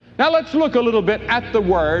Now let's look a little bit at the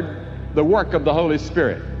work of the Holy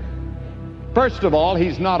Spirit. First of all, He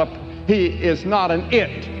is not an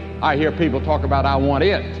it. I hear people talk about, I want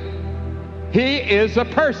it. He is a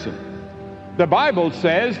person. The Bible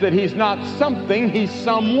says that He's not something, He's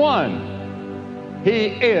someone. He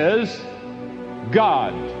is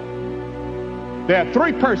God. There are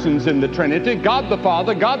three persons in the Trinity: God the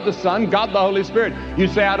Father, God the Son, God the Holy Spirit. You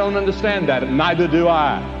say, I don't understand that. Neither do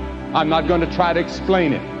I. I'm not going to try to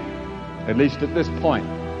explain it, at least at this point,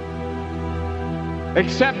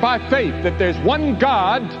 except by faith that there's one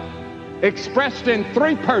God expressed in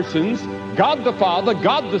three persons: God the Father,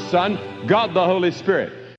 God the Son, God the Holy Spirit.